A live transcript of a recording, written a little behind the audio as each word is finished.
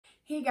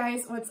Hey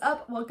guys, what's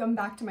up? Welcome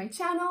back to my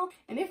channel.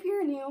 And if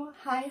you're new,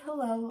 hi,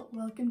 hello,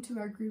 welcome to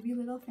our groovy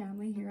little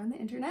family here on the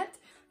internet.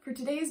 For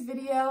today's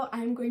video,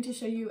 I'm going to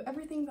show you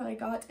everything that I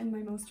got in my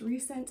most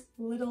recent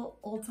little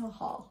Ulta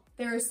haul.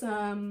 There are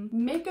some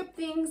makeup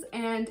things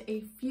and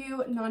a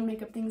few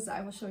non-makeup things that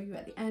I will show you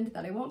at the end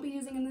that I won't be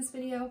using in this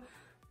video,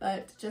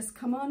 but just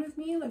come on with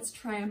me, let's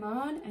try them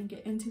on and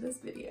get into this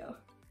video.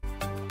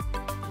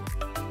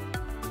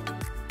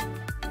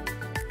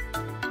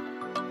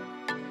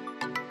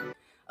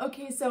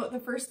 Okay, so the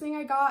first thing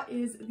I got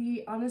is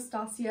the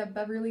Anastasia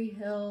Beverly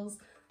Hills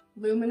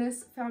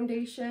Luminous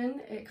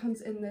Foundation. It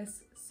comes in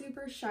this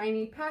super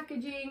shiny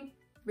packaging,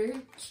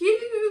 very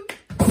cute.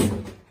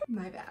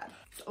 My bad.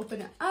 Let's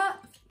open it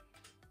up.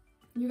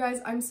 You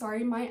guys, I'm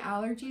sorry, my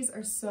allergies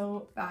are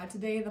so bad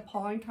today. The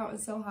pollen count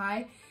is so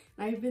high,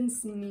 and I've been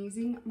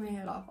sneezing my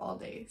head off all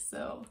day,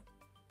 so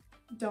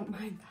don't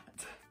mind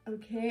that.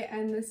 Okay,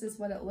 and this is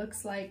what it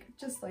looks like,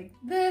 just like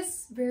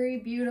this, very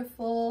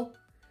beautiful.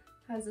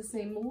 Has the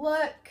same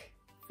look,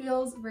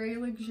 feels very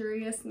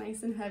luxurious,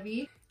 nice and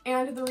heavy.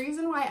 And the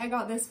reason why I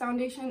got this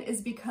foundation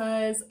is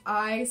because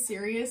I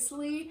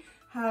seriously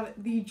have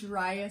the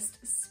driest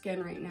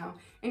skin right now.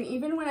 And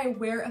even when I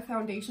wear a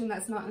foundation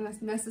that's not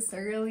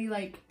necessarily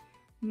like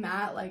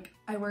matte, like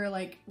I wear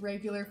like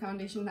regular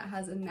foundation that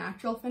has a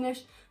natural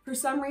finish, for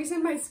some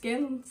reason my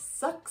skin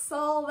sucks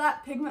all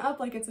that pigment up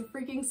like it's a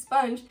freaking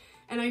sponge,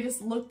 and I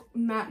just look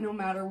matte no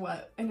matter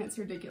what, and it's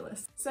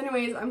ridiculous. So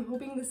anyways, I'm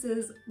hoping this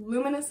is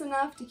luminous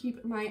enough to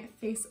keep my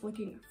face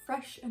looking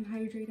fresh and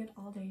hydrated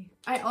all day.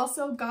 I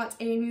also got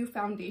a new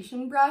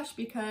foundation brush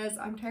because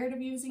I'm tired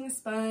of using a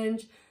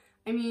sponge.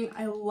 I mean,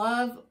 I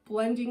love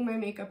blending my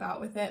makeup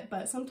out with it,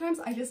 but sometimes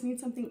I just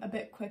need something a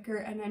bit quicker,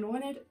 and I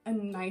wanted a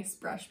nice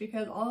brush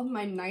because all of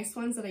my nice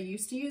ones that I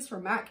used to use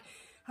from MAC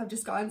have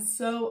just gotten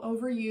so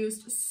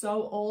overused,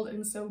 so old,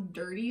 and so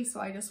dirty, so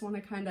I just want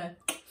to kind of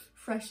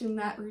freshen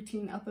that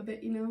routine up a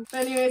bit, you know?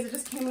 But anyways, it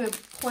just came in a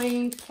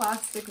plain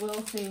plastic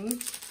little thing.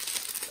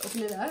 Let's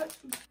open it up.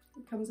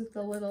 It comes with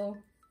the little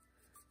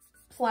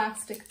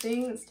plastic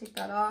thing. Let's take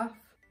that off.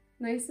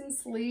 Nice and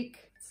sleek.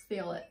 Let's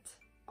feel it.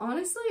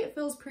 Honestly, it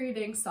feels pretty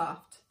dang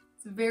soft.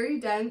 It's very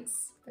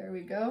dense. There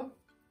we go.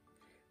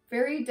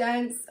 Very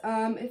dense.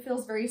 It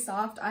feels very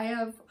soft. I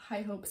have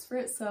high hopes for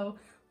it, so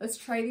let's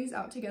try these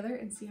out together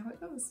and see how it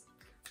goes.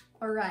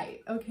 All right.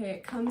 Okay,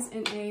 it comes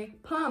in a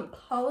pump.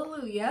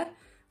 Hallelujah.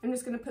 I'm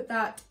just gonna put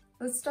that,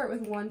 let's start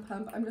with one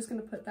pump. I'm just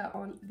gonna put that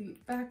on the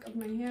back of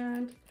my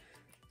hand.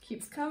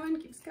 Keeps coming,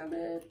 keeps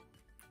coming.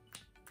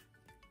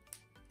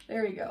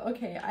 There we go.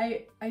 Okay,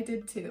 I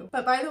did two.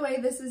 But by the way,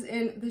 this is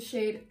in the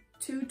shade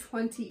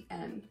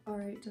 220N. All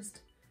right, just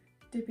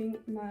dipping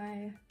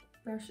my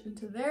brush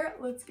into there.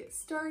 Let's get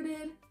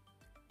started.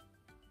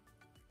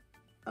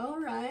 All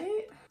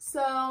right.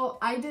 So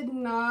I did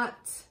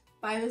not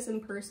buy this in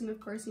person. Of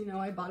course, you know,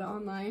 I bought it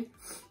online,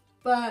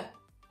 but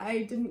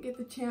I didn't get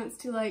the chance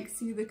to like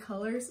see the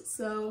colors,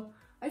 so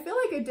I feel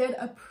like I did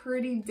a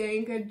pretty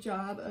dang good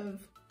job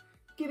of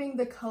getting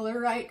the color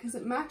right because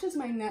it matches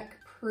my neck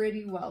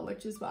pretty well,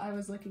 which is what I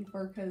was looking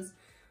for because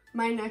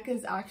my neck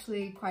is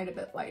actually quite a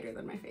bit lighter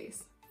than my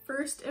face.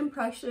 First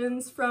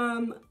impressions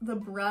from the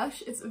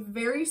brush, it's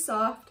very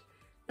soft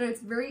and it's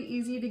very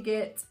easy to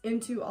get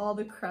into all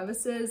the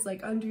crevices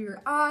like under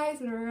your eyes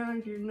and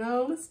around your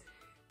nose.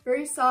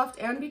 Very soft,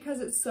 and because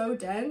it's so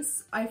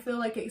dense, I feel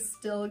like it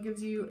still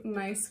gives you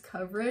nice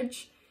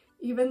coverage,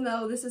 even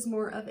though this is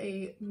more of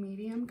a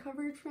medium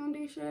coverage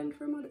foundation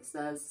from what it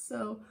says,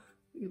 so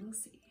we will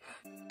see.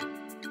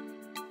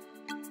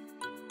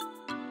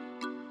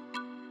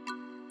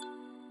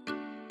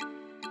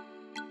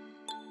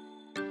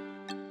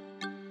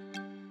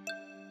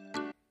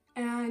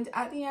 And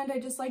at the end, I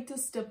just like to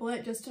stipple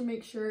it just to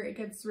make sure it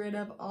gets rid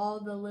of all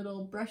the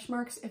little brush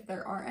marks if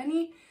there are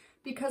any.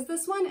 Because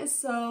this one is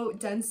so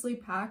densely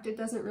packed, it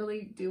doesn't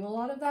really do a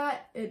lot of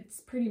that. It's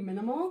pretty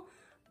minimal,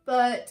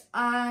 but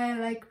I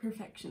like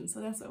perfection,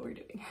 so that's what we're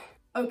doing.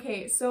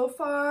 Okay, so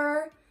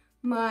far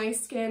my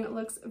skin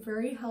looks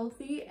very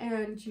healthy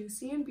and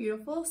juicy and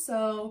beautiful,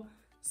 so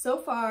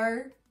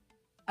far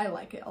I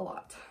like it a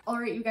lot. All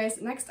right, you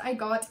guys, next I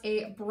got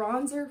a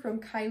bronzer from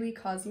Kylie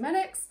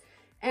Cosmetics,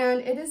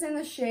 and it is in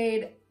the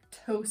shade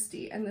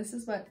Toasty, and this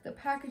is what the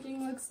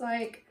packaging looks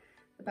like.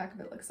 The back of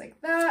it looks like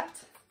that.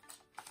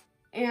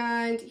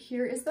 And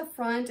here is the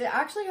front. It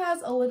actually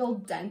has a little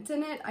dent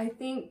in it. I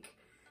think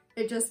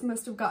it just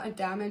must have gotten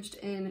damaged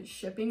in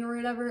shipping or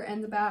whatever.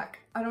 And the back,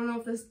 I don't know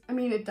if this, I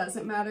mean, it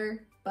doesn't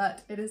matter,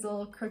 but it is a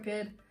little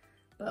crooked,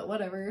 but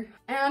whatever.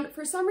 And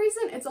for some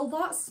reason, it's a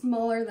lot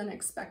smaller than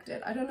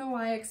expected. I don't know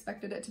why I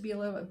expected it to be a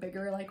little bit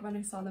bigger, like when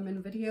I saw them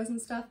in videos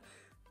and stuff,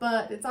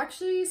 but it's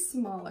actually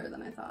smaller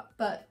than I thought.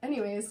 But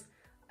anyways,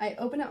 I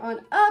open it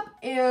on up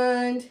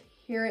and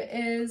here it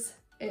is.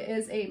 It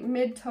is a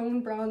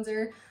mid-tone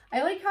bronzer.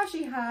 I like how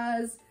she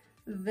has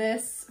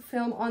this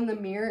film on the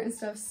mirror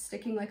instead of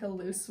sticking like a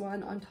loose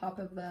one on top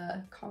of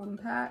the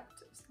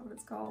compact. Is that what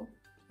it's called?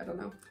 I don't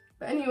know.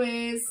 But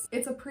anyways,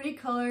 it's a pretty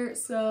color,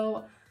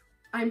 so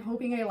I'm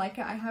hoping I like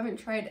it. I haven't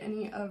tried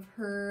any of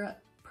her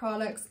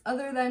products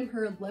other than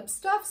her lip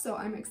stuff, so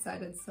I'm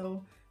excited.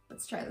 So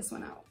let's try this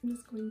one out. I'm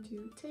just going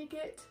to take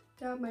it,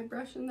 dab my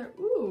brush in there.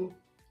 Ooh,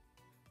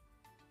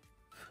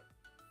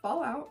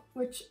 fallout,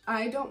 which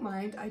I don't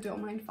mind. I don't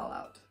mind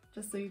fallout,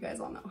 just so you guys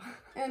all know.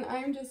 And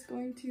I'm just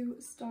going to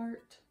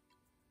start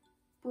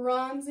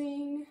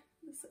bronzing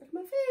this side of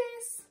my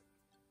face.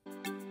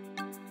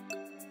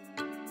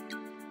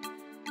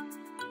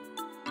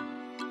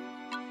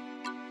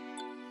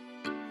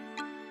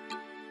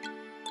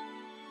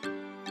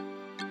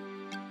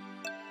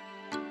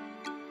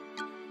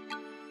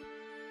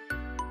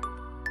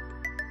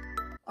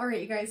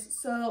 Alright you guys,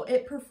 so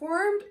it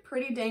performed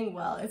pretty dang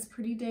well. It's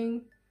pretty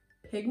dang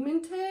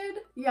pigmented.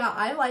 Yeah,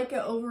 I like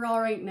it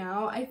overall right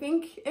now. I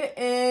think it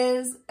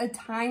is a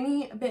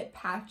tiny bit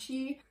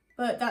patchy,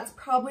 but that's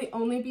probably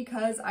only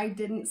because I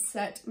didn't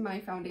set my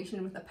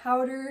foundation with a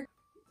powder,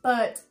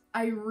 but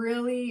I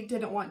really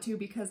didn't want to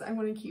because I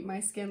want to keep my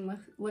skin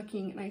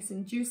looking nice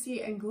and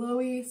juicy and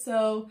glowy.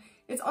 So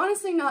it's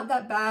honestly not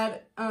that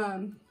bad.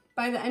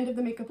 By the end of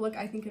the makeup look,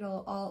 I think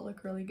it'll all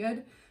look really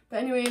good.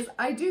 But anyways,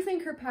 I do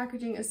think her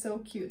packaging is so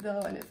cute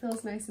though, and it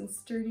feels nice and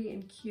sturdy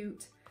and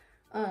cute.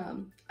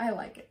 I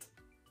like it.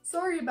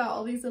 Sorry about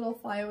all these little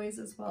flyaways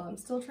as well. I'm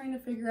still trying to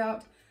figure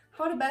out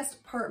how to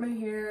best part my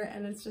hair,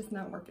 and it's just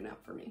not working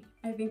out for me.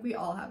 I think we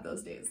all have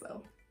those days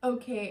though.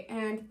 Okay,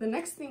 and the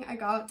next thing I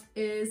got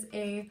is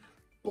a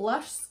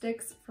blush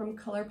sticks from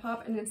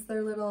ColourPop, and it's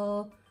their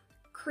little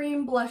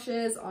cream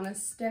blushes on a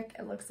stick.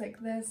 It looks like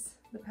this,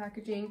 the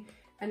packaging,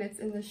 and it's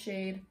in the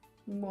shade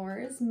More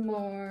is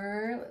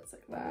More. Looks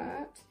like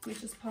that.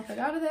 Let's just pop it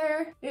out of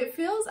there. It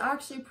feels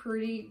actually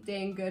pretty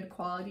dang good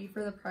quality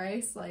for the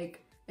price.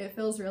 Like, it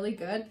feels really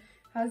good.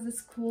 Has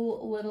this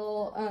cool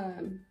little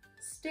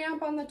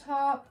stamp on the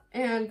top,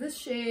 and this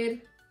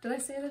shade, did I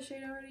say the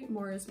shade already?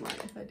 More is More.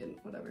 If I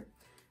didn't, whatever.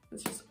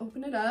 Let's just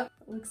open it up.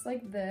 It looks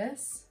like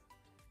this.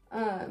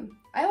 I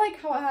like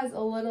how it has a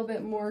little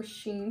bit more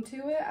sheen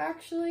to it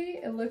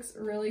actually. It looks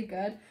really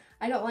good.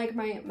 I don't like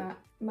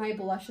my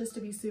blushes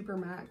to be super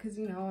matte because,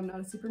 you know, I'm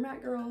not a super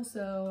matte girl,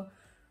 so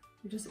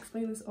I just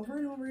explain this over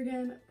and over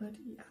again, but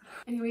yeah.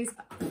 Anyways,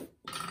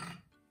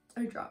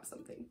 I dropped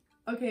something.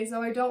 Okay,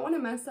 so I don't want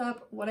to mess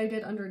up what I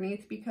did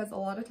underneath because a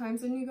lot of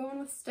times when you go in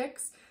with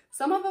sticks,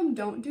 some of them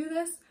don't do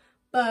this,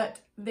 but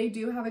they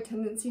do have a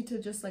tendency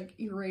to just like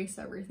erase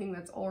everything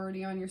that's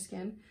already on your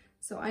skin.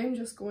 So I'm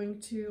just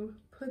going to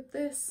put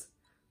this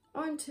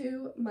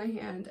onto my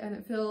hand, and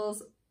it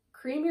feels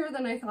creamier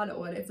than I thought it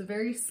would. It's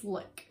very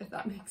slick, if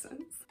that makes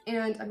sense.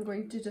 And I'm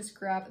going to just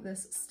grab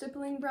this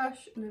stippling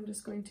brush, and I'm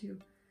just going to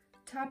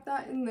tap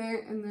that in there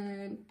and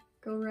then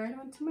go right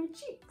onto my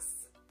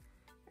cheeks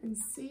and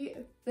see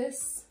if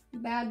this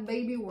bad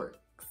baby works.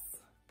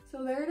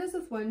 So there it is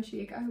with one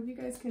cheek. I hope you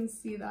guys can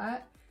see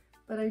that,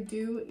 but I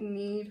do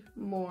need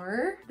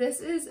more. This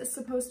is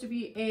supposed to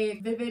be a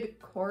vivid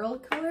coral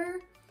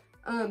color.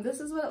 This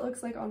is what it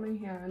looks like on my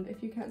hand.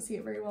 If you can't see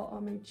it very well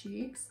on my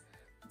cheeks,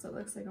 that's what it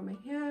looks like on my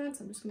hand.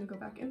 So I'm just gonna go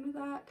back in with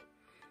that.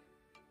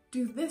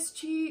 Do this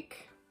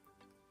cheek.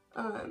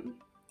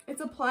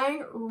 It's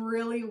applying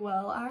really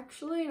well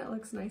actually, and it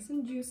looks nice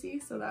and juicy,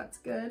 so that's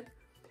good.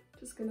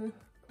 Just gonna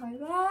apply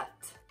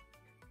that.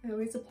 I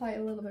always apply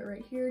a little bit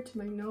right here to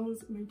my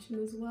nose and my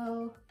chin as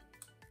well.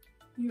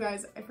 You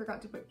guys, I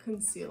forgot to put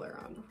concealer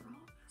on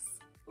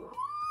before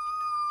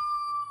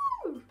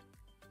all of this.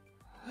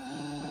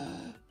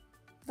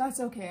 That's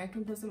okay, I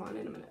can put some on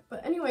in a minute.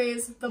 But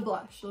anyways, the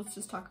blush, let's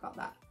just talk about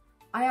that.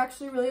 I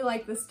actually really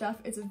like this stuff.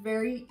 It's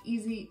very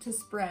easy to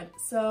spread.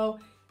 So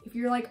if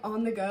you're like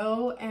on the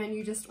go and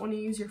you just want to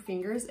use your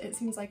fingers, it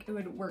seems like it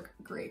would work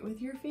great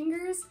with your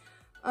fingers.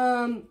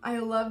 I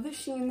love the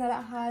sheen that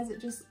it has.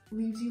 It just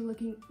leaves you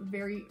looking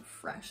very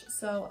fresh.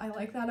 So I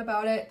like that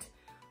about it.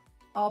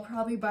 I'll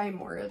probably buy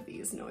more of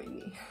these knowing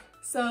me.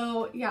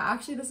 So yeah,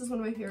 actually this is one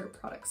of my favorite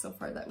products so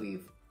far that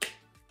we've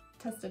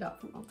tested out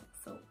from Ulta.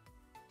 So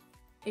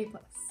A+.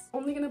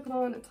 Only gonna put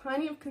on a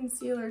tiny of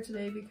concealer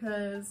today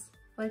because,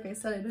 like I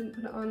said, I didn't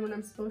put it on when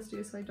I'm supposed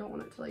to, so I don't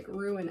want it to like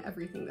ruin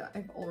everything that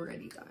I've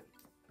already done.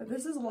 But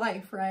this is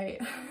life, right?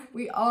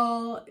 We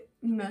all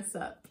mess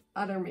up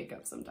at our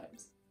makeup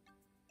sometimes.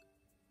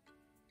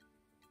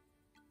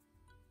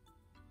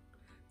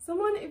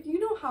 Someone, if you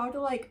know how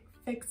to like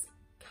fix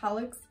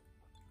calyx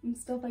and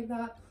stuff like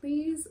that,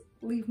 please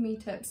leave me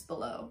tips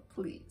below,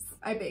 please.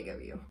 I beg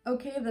of you.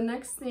 Okay, the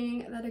next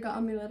thing that I got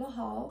on my little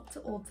haul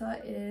to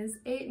Ulta is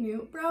a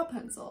new brow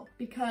pencil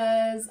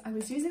because I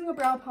was using the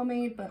brow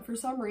pomade, but for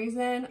some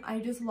reason I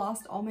just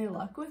lost all my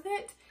luck with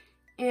it.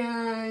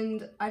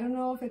 And I don't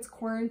know if it's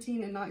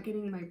quarantine and not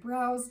getting my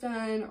brows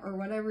done or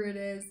whatever it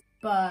is,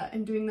 but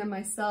I'm doing them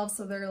myself,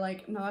 so they're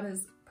like not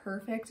as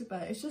perfect,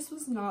 but it just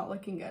was not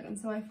looking good. And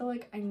so I feel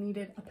like I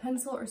needed a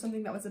pencil or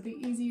something that was a bit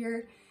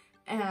easier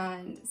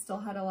and still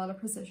had a lot of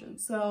precision.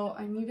 So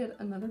I needed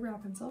another brow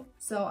pencil.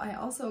 So I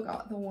also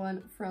got the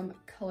one from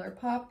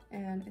ColourPop,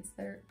 and it's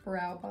their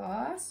Brow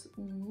Boss.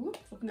 Ooh,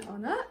 open it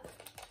on up.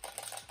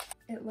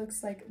 It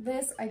looks like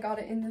this. I got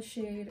it in the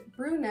shade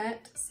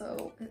Brunette,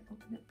 so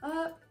open it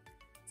up.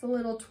 It's a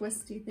little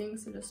twisty thing,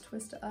 so just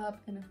twist it up,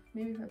 and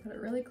maybe if I put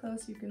it really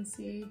close, you can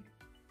see,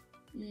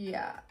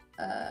 yeah,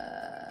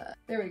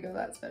 there we go,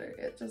 that's better.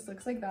 It just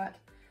looks like that.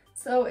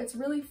 So it's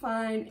really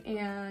fine,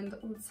 and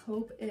let's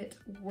hope it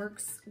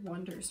works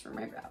wonders for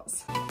my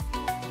brows.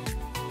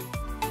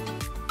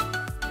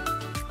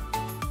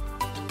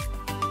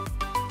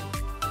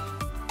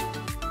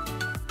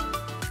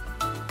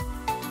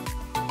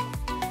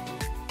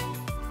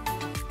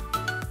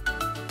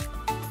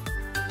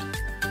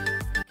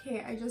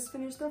 Okay, I just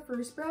finished the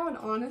first brow, and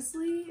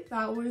honestly,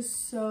 that was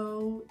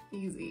so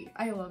easy.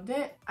 I loved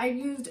it. I've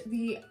used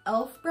the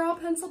e.l.f. brow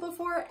pencil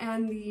before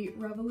and the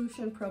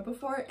Revolution Pro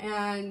before,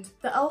 and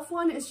the e.l.f.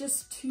 one is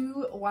just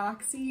too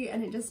waxy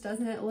and it just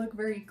doesn't look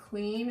very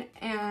clean,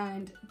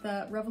 and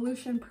the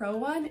Revolution Pro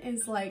one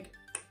is like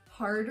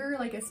harder,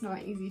 like it's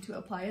not easy to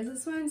apply as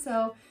this one.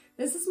 So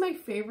this is my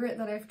favorite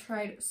that I've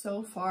tried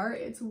so far.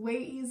 It's way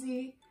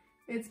easy,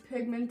 it's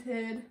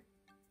pigmented.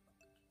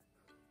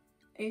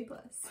 A+.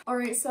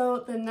 Alright,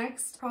 so the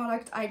next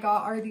product I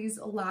got are these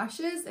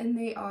lashes, and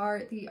they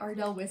are the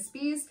Ardell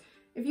Wispies.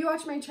 If you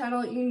watch my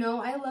channel, you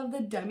know I love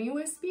the Demi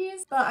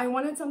Wispies, but I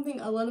wanted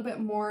something a little bit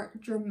more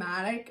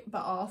dramatic,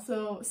 but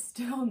also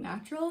still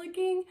natural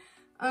looking.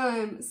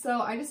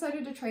 So I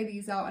decided to try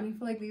these out, and I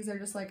feel like these are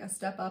just like a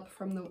step up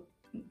from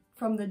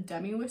the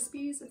Demi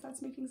Wispies, if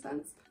that's making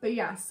sense. But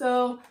yeah,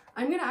 so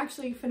I'm gonna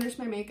actually finish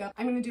my makeup.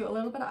 I'm gonna do a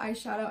little bit of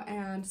eyeshadow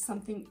and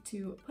something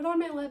to put on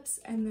my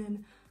lips, and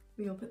then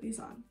we'll put these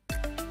on.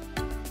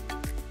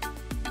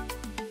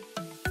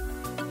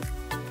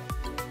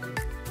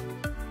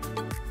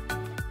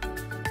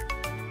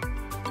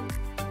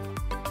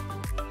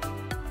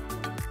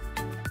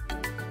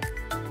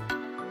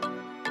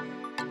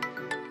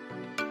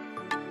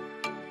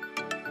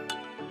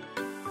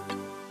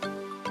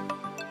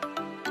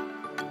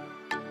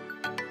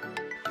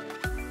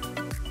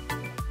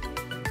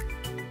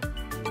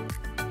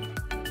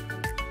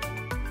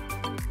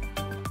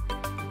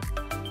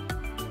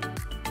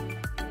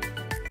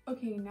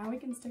 Okay, now we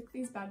can stick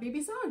these bad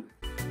babies on.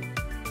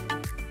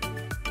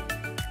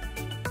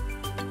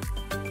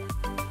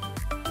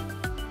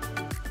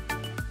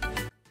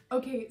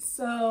 Okay,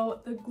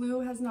 so the glue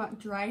has not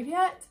dried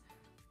yet,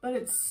 but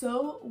it's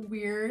so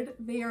weird.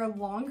 They are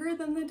longer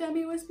than the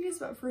Demi Wispies,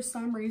 but for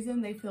some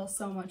reason they feel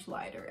so much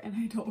lighter, and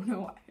I don't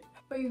know why.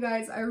 But you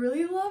guys, I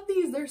really love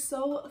these. They're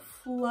so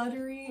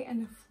fluttery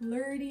and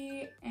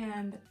flirty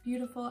and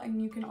beautiful,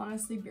 and you can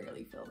honestly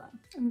barely feel them.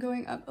 I'm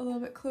going up a little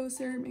bit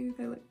closer. Maybe if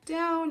I look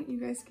down, you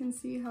guys can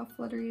see how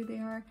fluttery they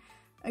are.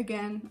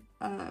 Again,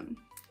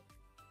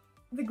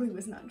 the glue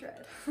is not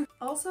dried.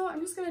 Also, I'm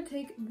just gonna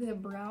take the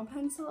brow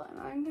pencil and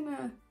I'm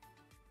gonna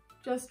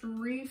just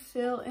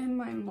refill in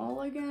my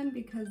mole again,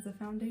 because the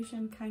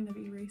foundation kind of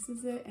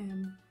erases it,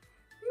 and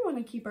we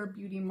want to keep our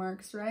beauty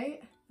marks,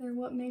 right? They're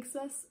what makes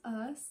us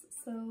us,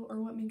 so,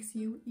 or what makes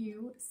you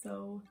you,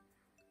 so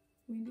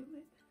we do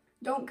it.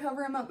 Don't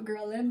cover them up,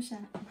 girl, let them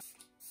shine.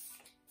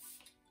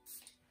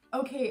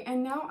 Okay,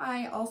 and now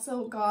I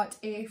also got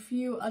a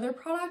few other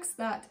products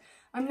that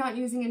I'm not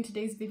using in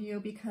today's video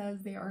because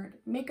they aren't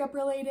makeup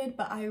related,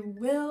 but I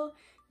will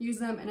use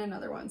them in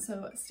another one,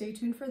 so stay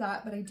tuned for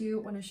that, but I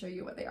do want to show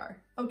you what they are.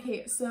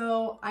 Okay,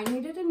 so I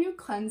needed a new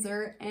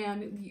cleanser,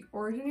 and The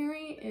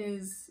Ordinary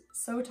is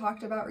so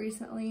talked about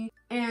recently,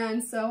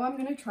 and so I'm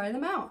gonna try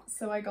them out.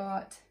 So I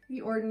got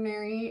The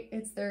Ordinary.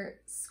 It's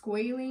their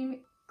squalene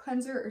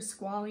cleanser, or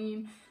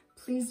squalene.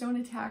 Please don't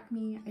attack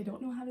me, I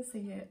don't know how to say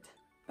it.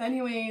 But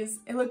anyways,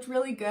 it looked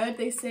really good.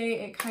 They say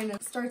it kind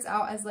of starts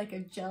out as like a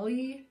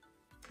jelly,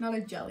 not a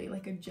jelly,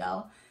 like a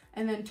gel,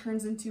 and then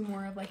turns into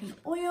more of like an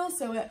oil,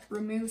 so it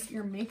removes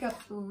your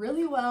makeup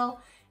really well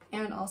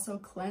and also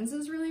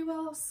cleanses really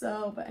well.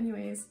 So, but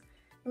anyways,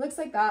 it looks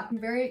like that.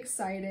 I'm very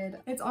excited.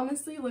 It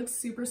honestly looks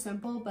super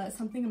simple, but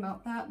something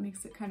about that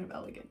makes it kind of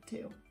elegant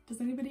too. Does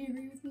anybody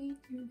agree with me?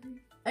 Do you agree?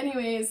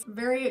 Anyways,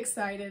 very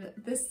excited.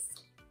 This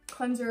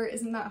cleanser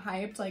isn't that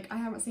hyped. Like, I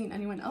haven't seen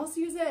anyone else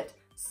use it,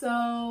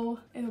 so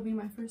it'll be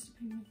my first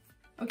opinion.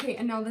 Okay,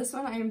 and now this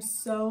one I am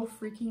so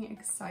freaking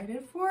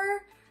excited for.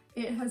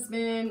 It has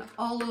been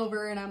all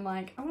over, and I'm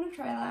like, I want to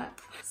try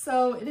that.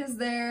 So it is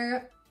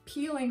their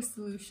peeling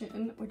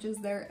solution, which is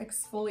their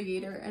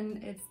exfoliator,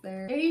 and it's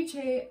their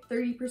AHA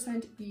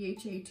 30%,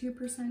 BHA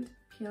 2%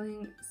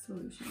 peeling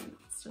solution.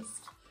 It's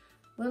just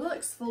a little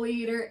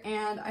exfoliator,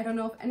 and I don't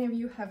know if any of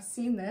you have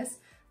seen this,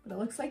 but it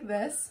looks like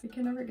this. You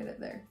can never get it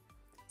there.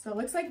 So it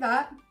looks like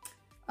that.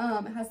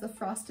 It has the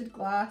frosted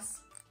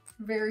glass.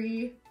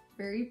 Very,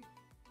 very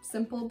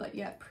simple, but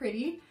yet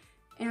pretty.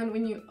 And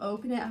when you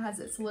open it, it has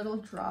its little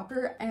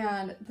dropper,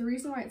 and the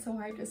reason why it's so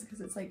hyped is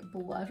because it's like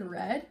blood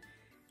red,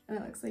 and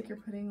it looks like you're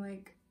putting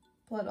like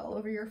blood all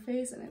over your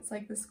face, and it's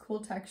like this cool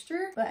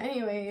texture. But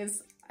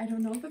anyways, I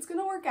don't know if it's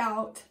gonna work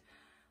out.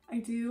 I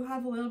do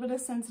have a little bit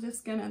of sensitive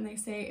skin, and they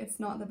say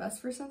it's not the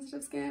best for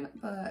sensitive skin,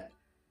 but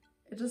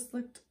it just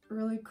looked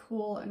really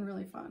cool and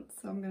really fun,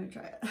 so I'm gonna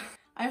try it.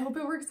 I hope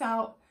it works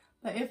out,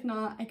 but if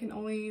not, I can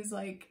always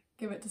like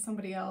give it to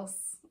somebody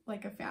else,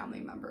 like a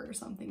family member or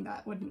something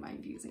that wouldn't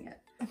mind using it.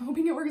 I'm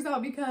hoping it works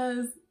out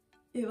because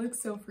it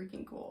looks so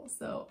freaking cool,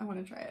 so I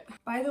want to try it.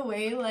 By the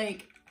way,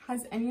 like,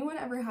 has anyone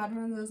ever had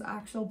one of those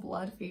actual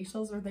blood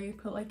facials where they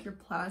put like your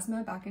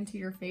plasma back into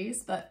your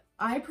face? But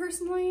I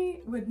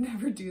personally would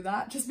never do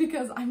that just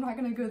because I'm not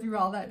gonna go through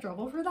all that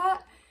trouble for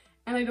that.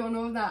 And I don't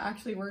know if that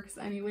actually works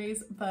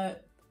anyways,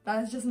 but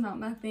that's just not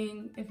my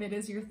thing. If it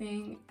is your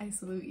thing, I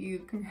salute you,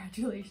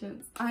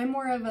 congratulations. I'm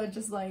more of a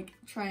just like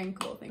trying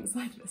cool things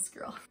like this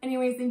girl.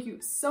 Anyways, thank you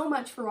so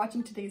much for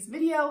watching today's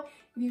video.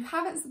 If you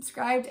haven't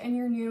subscribed and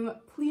you're new,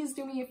 please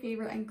do me a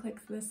favor and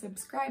click the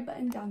subscribe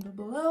button down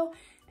below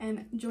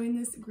and join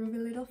this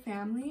groovy little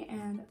family.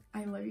 And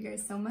I love you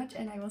guys so much,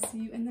 and I will see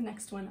you in the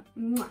next one.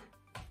 Mwah.